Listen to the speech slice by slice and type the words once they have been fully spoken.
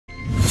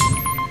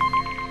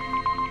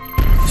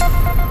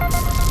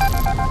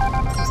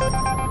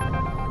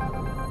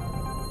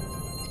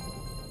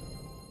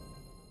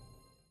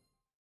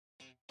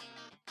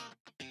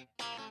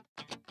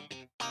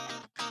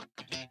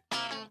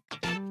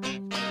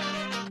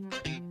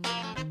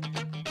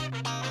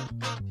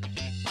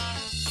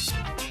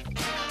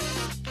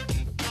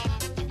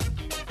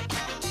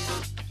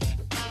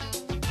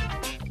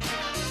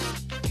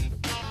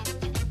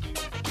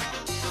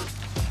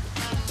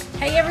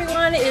Hey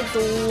everyone, it's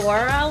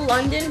Laura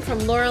London from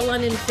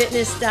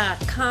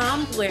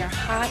lauralondonfitness.com, where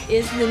hot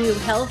is the new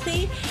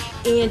healthy.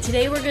 And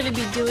today we're going to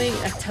be doing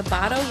a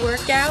Tabata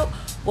workout.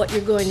 What you're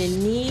going to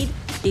need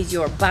is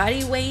your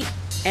body weight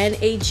and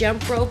a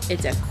jump rope.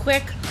 It's a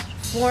quick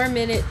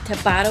 4-minute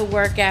Tabata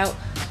workout,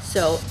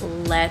 so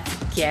let's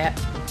get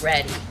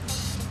ready.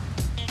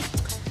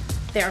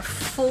 There are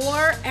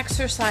 4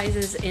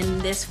 exercises in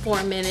this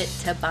 4-minute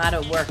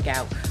Tabata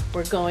workout.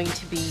 We're going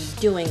to be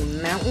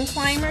doing mountain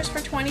climbers for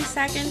 20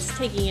 seconds,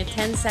 taking a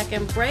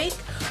 10-second break.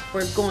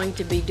 We're going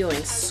to be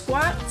doing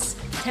squats,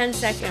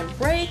 10-second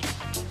break,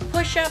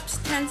 push-ups,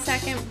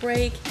 10-second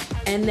break,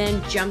 and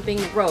then jumping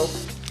rope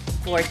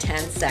for 10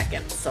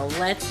 seconds. So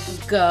let's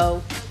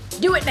go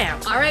do it now.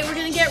 All right, we're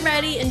gonna get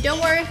ready, and don't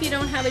worry if you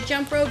don't have a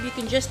jump rope, you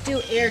can just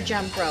do air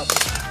jump rope.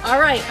 All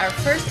right, our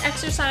first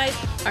exercise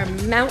are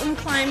mountain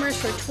climbers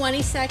for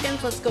 20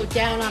 seconds. Let's go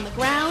down on the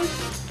ground.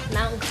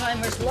 Mountain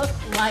climbers look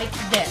like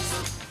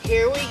this.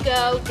 Here we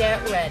go,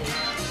 get ready.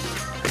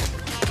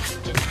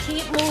 Just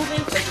keep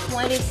moving for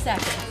 20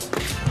 seconds.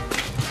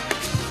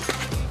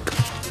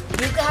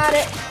 You got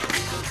it.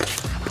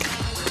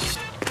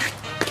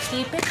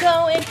 Keep it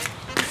going.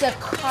 It's a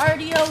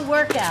cardio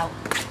workout.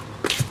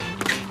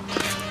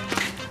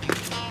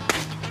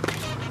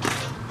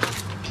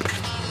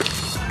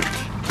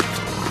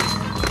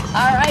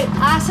 All right,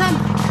 awesome.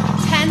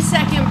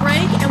 10-second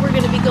break, and we're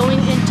gonna be going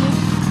into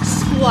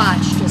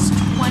squats. Just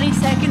 20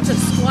 seconds of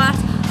squats.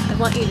 I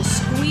want you to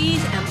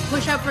squeeze and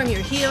push up from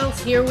your heels.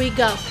 Here we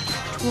go.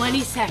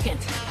 20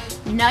 seconds.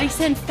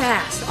 Nice and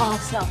fast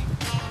also.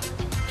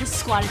 Just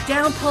squat it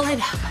down, pull it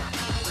up.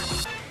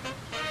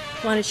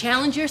 Want to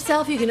challenge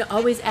yourself? You can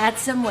always add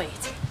some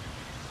weight.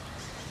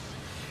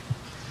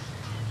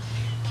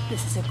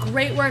 This is a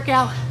great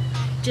workout.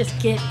 Just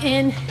get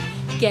in,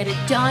 get it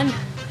done.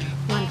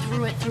 Run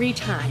through it 3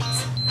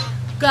 times.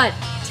 Good.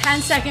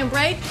 10-second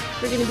break.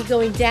 We're going to be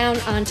going down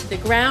onto the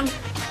ground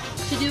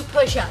to do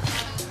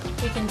push-ups.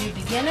 We can do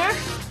beginner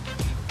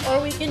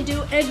or we can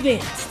do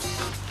advanced.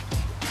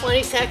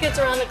 20 seconds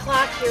are on the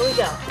clock. Here we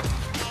go.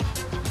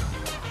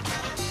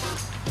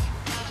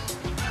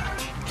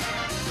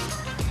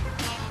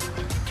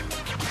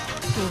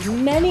 Do as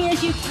many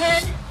as you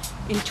can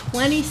in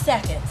 20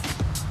 seconds.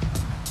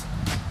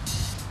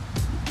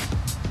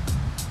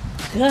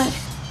 Good.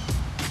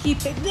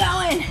 Keep it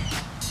going.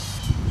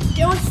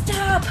 Don't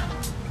stop.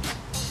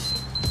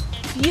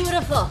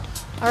 Beautiful.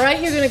 All right,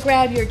 you're gonna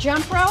grab your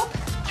jump rope.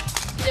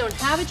 If you don't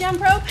have a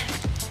jump rope,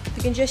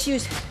 you can just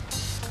use,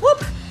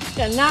 whoop,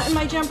 got a knot in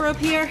my jump rope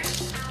here.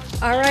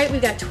 All right, we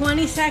got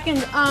 20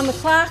 seconds on the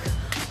clock.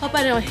 Hope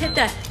I don't hit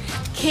that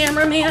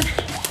cameraman.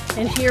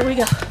 And here we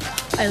go.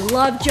 I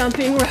love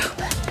jumping rope.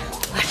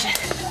 Watch it.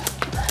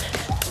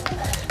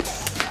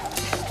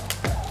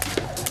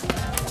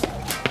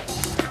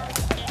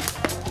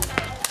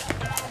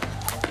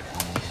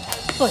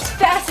 Go as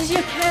fast as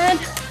you can.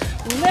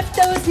 Lift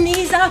those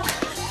knees up.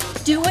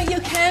 Do what you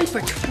can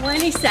for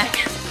 20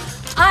 seconds.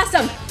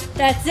 Awesome.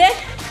 That's it.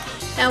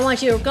 Now I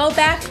want you to go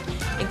back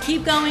and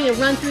keep going and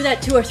run through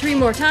that 2 or 3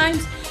 more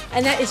times.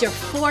 And that is your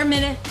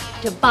 4-minute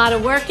Tabata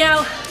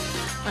workout.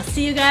 I'll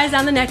see you guys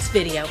on the next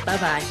video.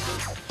 Bye-bye.